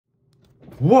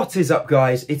What is up,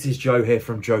 guys? It is Joe here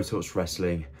from Joe Talks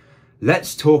Wrestling.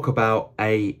 Let's talk about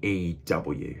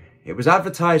AEW. It was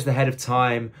advertised ahead of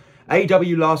time.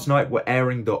 AEW last night were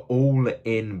airing the All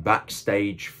In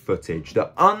backstage footage,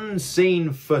 the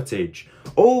unseen footage,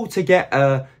 all to get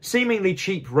a seemingly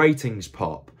cheap ratings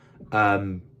pop.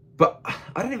 But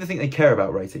I don't even think they care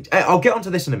about ratings. I'll get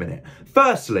onto this in a minute.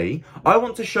 Firstly, I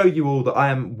want to show you all that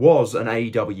I was an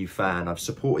AEW fan. I've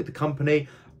supported the company,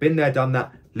 been there, done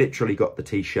that, literally got the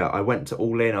t-shirt. I went to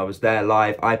All In, I was there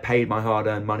live. I paid my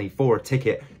hard-earned money for a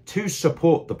ticket to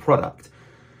support the product.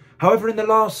 However, in the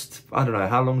last, I don't know,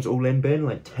 how long's All In been?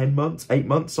 Like 10 months, 8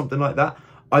 months, something like that.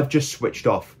 I've just switched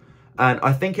off. And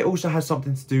I think it also has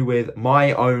something to do with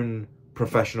my own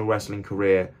professional wrestling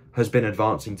career has been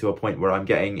advancing to a point where I'm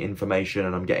getting information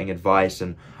and I'm getting advice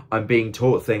and I'm being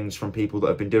taught things from people that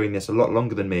have been doing this a lot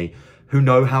longer than me, who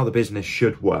know how the business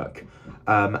should work.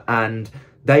 And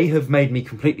they have made me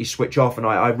completely switch off, and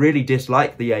I really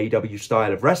dislike the AEW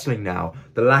style of wrestling now.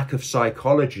 The lack of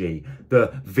psychology,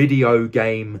 the video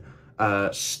game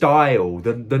style,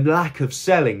 the lack of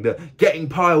selling, the getting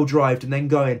pile drived and then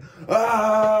going,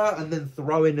 ah, and then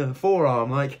throwing a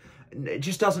forearm. Like, it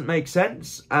just doesn't make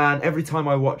sense. And every time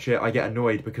I watch it, I get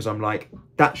annoyed because I'm like,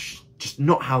 that's just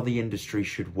not how the industry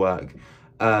should work.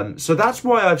 So that's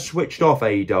why I've switched off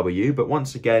AEW. But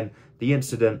once again, the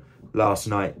incident last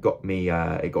night got me,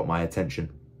 it got my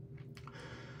attention.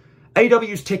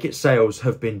 AEW's ticket sales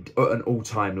have been at an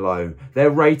all-time low. Their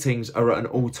ratings are at an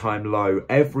all-time low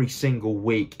every single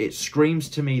week. It screams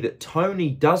to me that Tony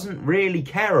doesn't really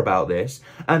care about this,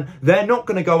 and they're not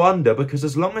going to go under because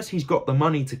as long as he's got the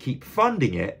money to keep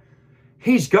funding it,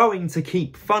 he's going to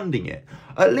keep funding it.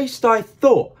 At least I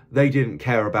thought they didn't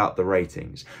care about the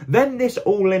ratings. Then this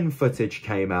All In footage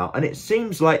came out, and it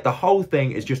seems like the whole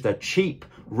thing is just a cheap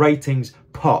ratings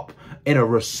pop in a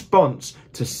response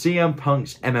to CM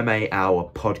Punk's MMA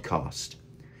Hour podcast.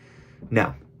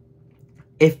 Now,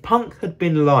 if Punk had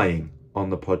been lying on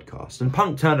the podcast and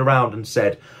Punk turned around and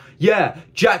said, yeah,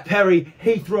 Jack Perry,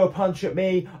 he threw a punch at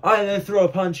me, I then threw a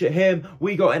punch at him,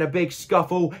 we got in a big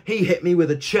scuffle, he hit me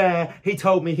with a chair, he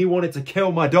told me he wanted to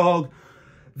kill my dog,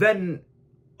 then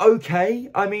okay.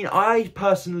 I mean, I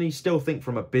personally still think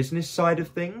from a business side of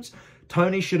things,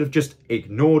 Tony should have just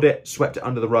ignored it, swept it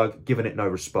under the rug, given it no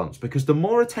response. Because the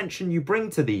more attention you bring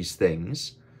to these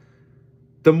things,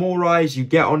 the more eyes you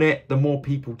get on it, the more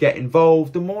people get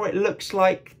involved, the more it looks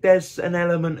like there's an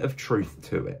element of truth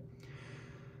to it.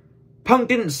 Punk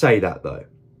didn't say that, though.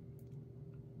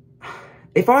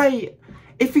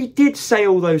 If he did say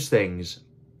all those things,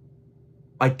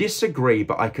 I disagree,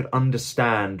 but I could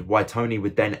understand why Tony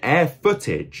would then air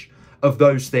footage of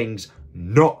those things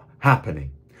not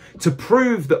happening, to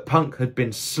prove that Punk had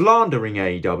been slandering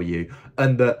AEW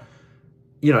and that,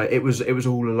 you know, it was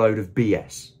all a load of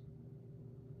BS.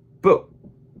 But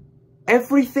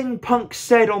everything Punk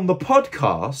said on the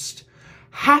podcast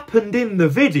happened in the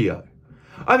video.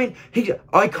 I mean,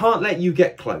 I can't let you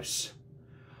get close.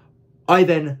 I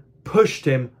then pushed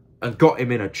him and got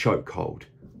him in a chokehold.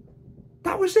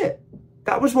 That was it.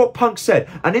 That was what Punk said.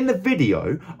 And in the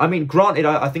video, I mean, granted,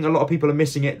 I think a lot of people are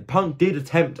missing it. Punk did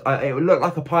attempt, it looked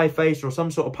like a pie face or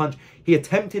some sort of punch. He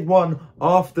attempted one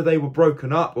after they were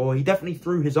broken up, or he definitely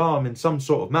threw his arm in some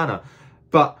sort of manner.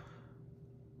 But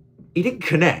he didn't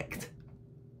connect.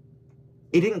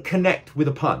 He didn't connect with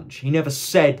a punch. He never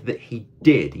said that he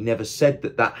did. He never said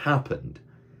that that happened.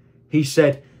 He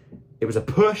said it was a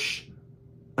push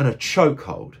and a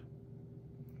chokehold.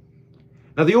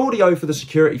 Now, the audio for the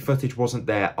security footage wasn't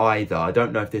there either. I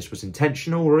don't know if this was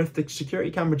intentional or if the security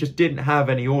camera just didn't have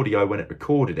any audio when it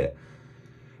recorded it.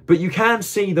 But you can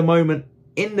see the moment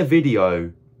in the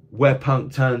video where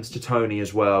Punk turns to Tony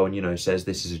as well and, you know, says,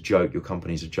 this is a joke, your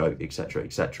company's a joke, etc.,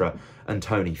 etc. And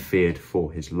Tony feared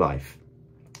for his life.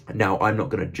 Now, I'm not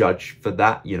going to judge for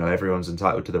that. You know, everyone's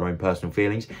entitled to their own personal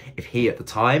feelings. If he, at the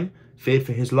time, feared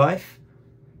for his life,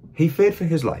 he feared for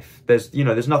his life.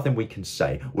 There's nothing we can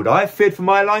say. Would I have feared for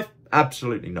my life?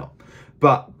 Absolutely not.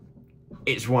 But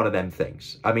it's one of them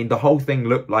things. I mean, the whole thing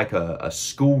looked like a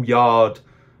schoolyard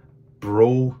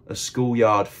brawl, a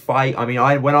schoolyard fight. I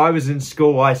mean, when I was in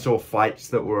school, I saw fights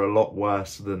that were a lot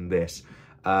worse than this.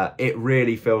 It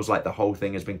really feels like the whole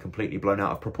thing has been completely blown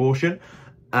out of proportion.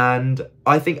 And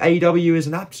I think AEW is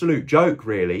an absolute joke,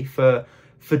 really, for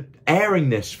airing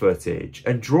this footage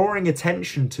and drawing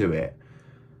attention to it.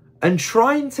 And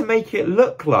trying to make it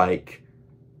look like,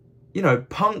 you know,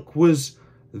 Punk was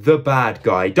the bad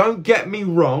guy. Don't get me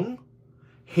wrong.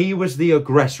 He was the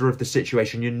aggressor of the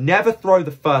situation. You never throw the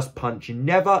first punch. You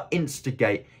never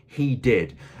instigate. He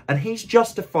did. And he's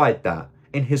justified that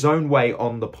in his own way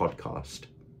on the podcast.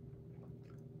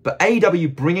 But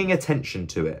AEW bringing attention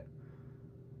to it,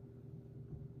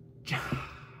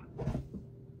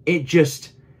 it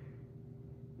just...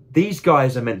 These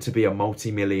guys are meant to be a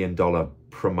multi-million-dollar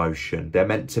promotion. They're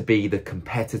meant to be the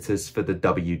competitors for the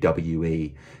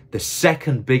WWE, the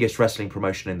second biggest wrestling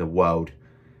promotion in the world,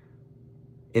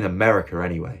 in America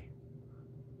anyway.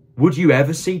 Would you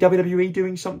ever see WWE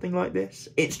doing something like this?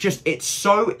 It's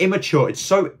so immature, it's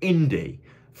so indie,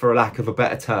 for a lack of a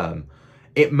better term.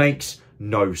 It makes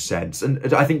no sense.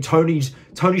 And I think Tony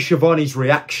Schiavone's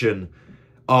reaction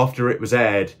after it was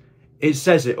aired, it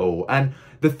says it all. And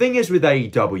the thing is with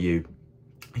AEW,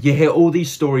 you hear all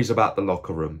these stories about the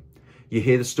locker room. You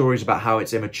hear the stories about how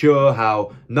it's immature,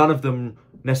 how none of them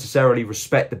necessarily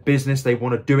respect the business. They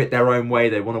want to do it their own way.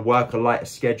 They want to work a lighter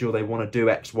schedule. They want to do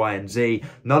X, Y, and Z.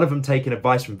 None of them taking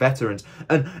advice from veterans.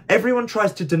 And everyone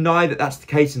tries to deny that that's the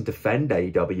case and defend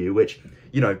AEW, which,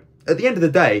 you know, at the end of the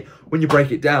day, when you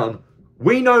break it down,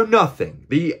 we know nothing.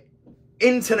 The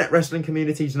internet wrestling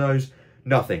communities knows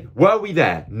nothing. Were we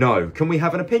there? No. Can we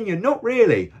have an opinion? Not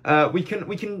really. We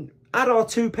can add our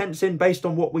 2 pence in based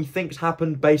on what we think's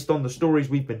happened, based on the stories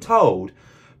we've been told.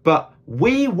 But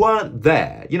we weren't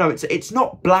there. You know, it's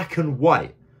not black and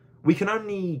white. We can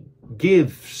only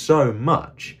give so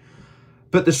much.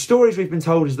 But the stories we've been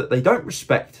told is that they don't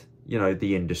respect, you know,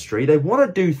 the industry. They want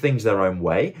to do things their own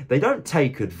way. They don't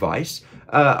take advice.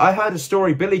 I heard a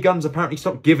story, Billy Gunn's apparently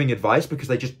stopped giving advice because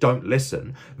they just don't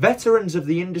listen. Veterans of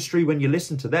the industry, when you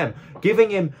listen to them, giving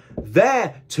him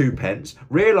their 2 pence,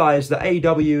 realise that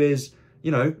AEW is,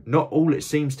 you know, not all it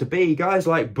seems to be. Guys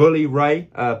like Bully Ray,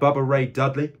 Bubba Ray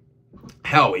Dudley.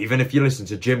 Hell, even if you listen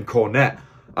to Jim Cornette,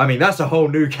 I mean, that's a whole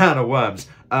new can of worms.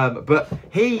 But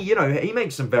he, you know, he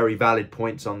makes some very valid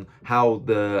points on how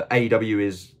the AEW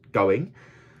is going.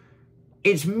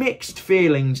 It's mixed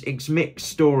feelings, it's mixed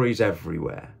stories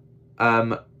everywhere.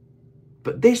 But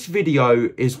this video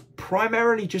is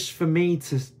primarily just for me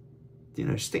to, you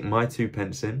know, stick my 2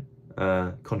 pence in,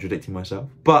 contradicting myself.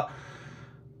 But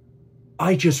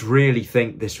I just really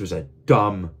think this was a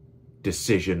dumb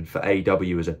decision for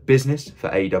AEW as a business, for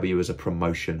AEW as a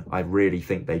promotion. I really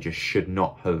think they just should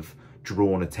not have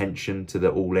drawn attention to the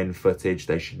All In footage.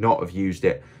 They should not have used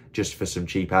it just for some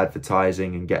cheap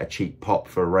advertising and get a cheap pop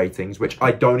for ratings, which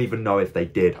I don't even know if they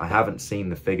did. I haven't seen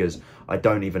the figures. I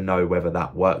don't even know whether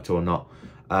that worked or not.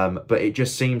 But it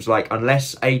just seems like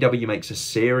unless AEW makes a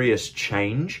serious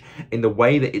change in the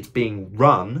way that it's being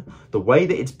run, the way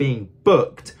that it's being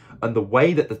booked, and the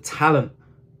way that the talent,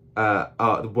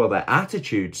 well, their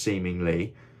attitude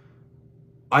seemingly,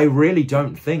 I really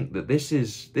don't think that this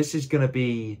is going to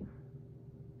be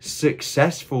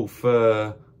successful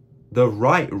for the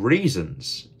right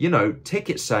reasons. You know,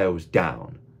 ticket sales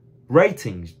down,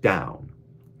 ratings down,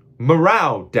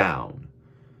 morale down.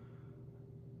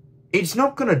 It's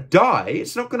not going to die.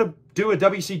 It's not going to do a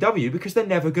WCW because they're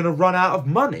never going to run out of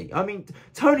money. I mean,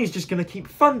 Tony's just going to keep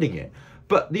funding it.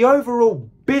 But the overall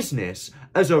business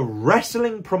as a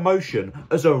wrestling promotion,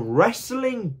 as a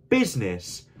wrestling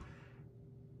business,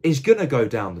 is going to go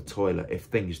down the toilet if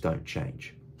things don't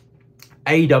change.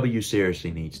 AEW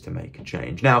seriously needs to make a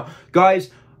change. Now,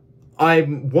 guys,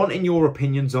 I'm wanting your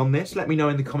opinions on this. Let me know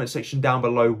in the comment section down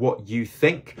below what you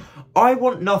think. I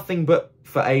want nothing but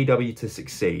for AEW to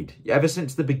succeed. Ever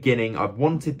since the beginning, I've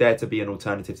wanted there to be an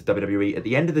alternative to WWE. At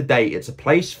the end of the day, it's a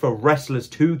place for wrestlers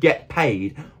to get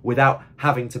paid without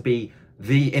having to be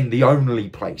the only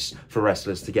place for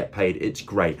wrestlers to get paid. It's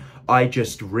great. I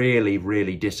just really,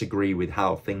 really disagree with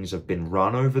how things have been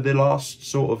run over the last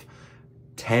sort of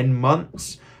 10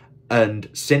 months. And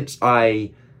since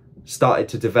I started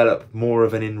to develop more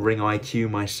of an in-ring IQ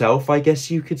myself, I guess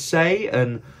you could say,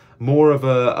 and more of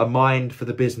a mind for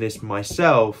the business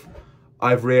myself,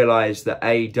 I've realised that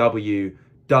AEW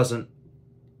doesn't,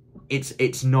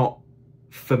 it's not,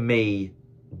 for me,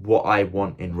 what I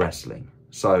want in wrestling.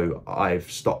 So I've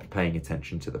stopped paying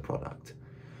attention to the product.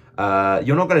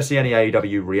 You're not going to see any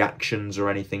AEW reactions or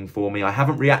anything for me. I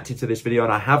haven't reacted to this video,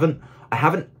 and I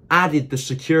haven't added the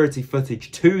security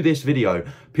footage to this video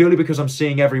purely because I'm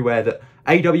seeing everywhere that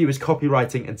AEW is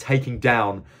copywriting and taking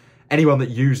down anyone that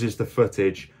uses the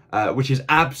footage, which is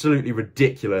absolutely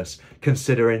ridiculous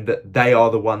considering that they are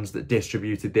the ones that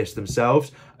distributed this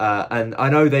themselves. And I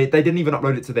know they didn't even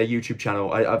upload it to their YouTube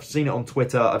channel. I've seen it on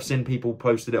Twitter. I've seen people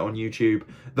posted it on YouTube.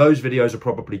 Those videos are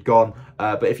probably gone.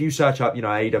 But if you search up, you know,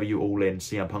 AEW All In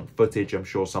CM Punk footage, I'm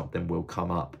sure something will come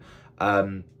up.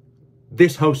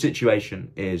 This whole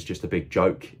situation is just a big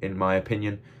joke, in my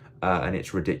opinion. And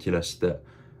it's ridiculous that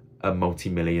a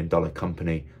multi-million-dollar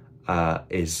company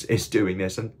is doing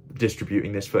this and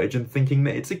distributing this footage and thinking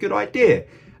that it's a good idea.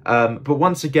 But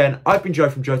once again, I've been Joe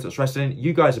from Joe Talks Wrestling.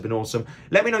 You guys have been awesome.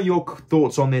 Let me know your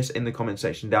thoughts on this in the comment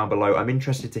section down below. I'm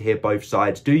interested to hear both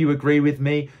sides. Do you agree with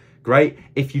me? Great.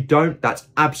 If you don't, that's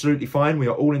absolutely fine. We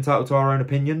are all entitled to our own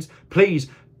opinions. Please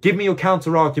give me your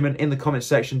counter argument in the comment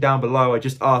section down below. I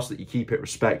just ask that you keep it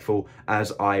respectful,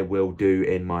 as I will do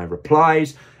in my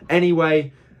replies.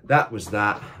 Anyway, that was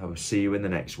that. I will see you in the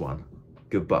next one.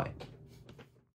 Goodbye.